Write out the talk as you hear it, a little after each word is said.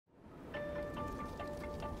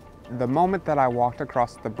The moment that I walked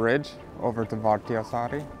across the bridge over to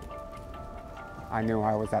Vartiosaari, I knew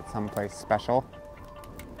I was at someplace special.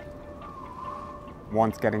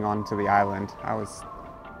 Once getting onto the island, I was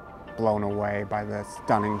blown away by the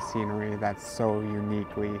stunning scenery that's so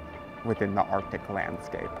uniquely within the Arctic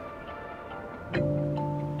landscape.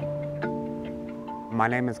 My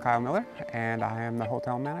name is Kyle Miller, and I am the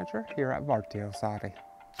hotel manager here at Vartiosaari.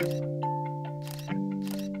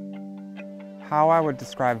 How I would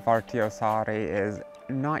describe Vartiosaari is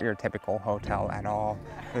not your typical hotel at all.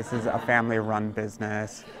 This is a family-run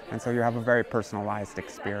business, and so you have a very personalized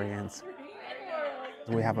experience.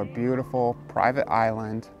 We have a beautiful private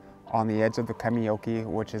island on the edge of the Kemijoki,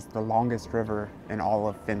 which is the longest river in all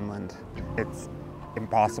of Finland. It's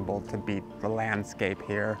impossible to beat the landscape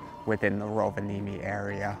here within the Rovaniemi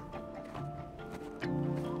area.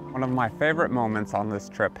 One of my favorite moments on this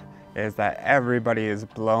trip is that everybody is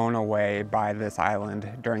blown away by this island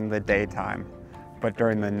during the daytime. But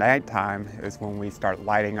during the nighttime is when we start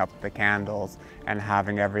lighting up the candles and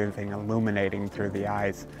having everything illuminating through the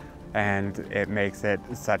ice, and it makes it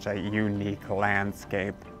such a unique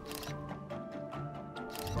landscape.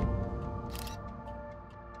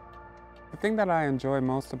 The thing that I enjoy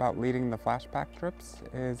most about leading the flashback trips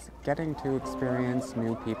is getting to experience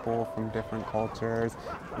new people from different cultures.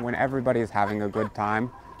 When everybody is having a good time,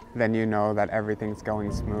 then you know that everything's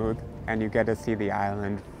going smooth, and you get to see the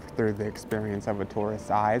island through the experience of a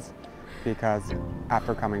tourist's eyes, because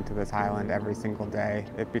after coming to this island every single day,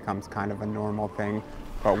 it becomes kind of a normal thing.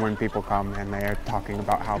 But when people come and they're talking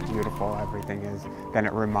about how beautiful everything is, then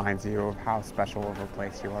it reminds you of how special of a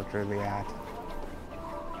place you are truly at.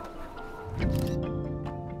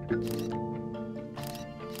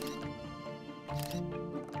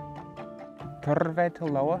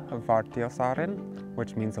 Tervetuloa Vartiosaaren,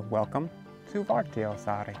 which means welcome to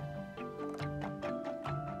Vartiosaari.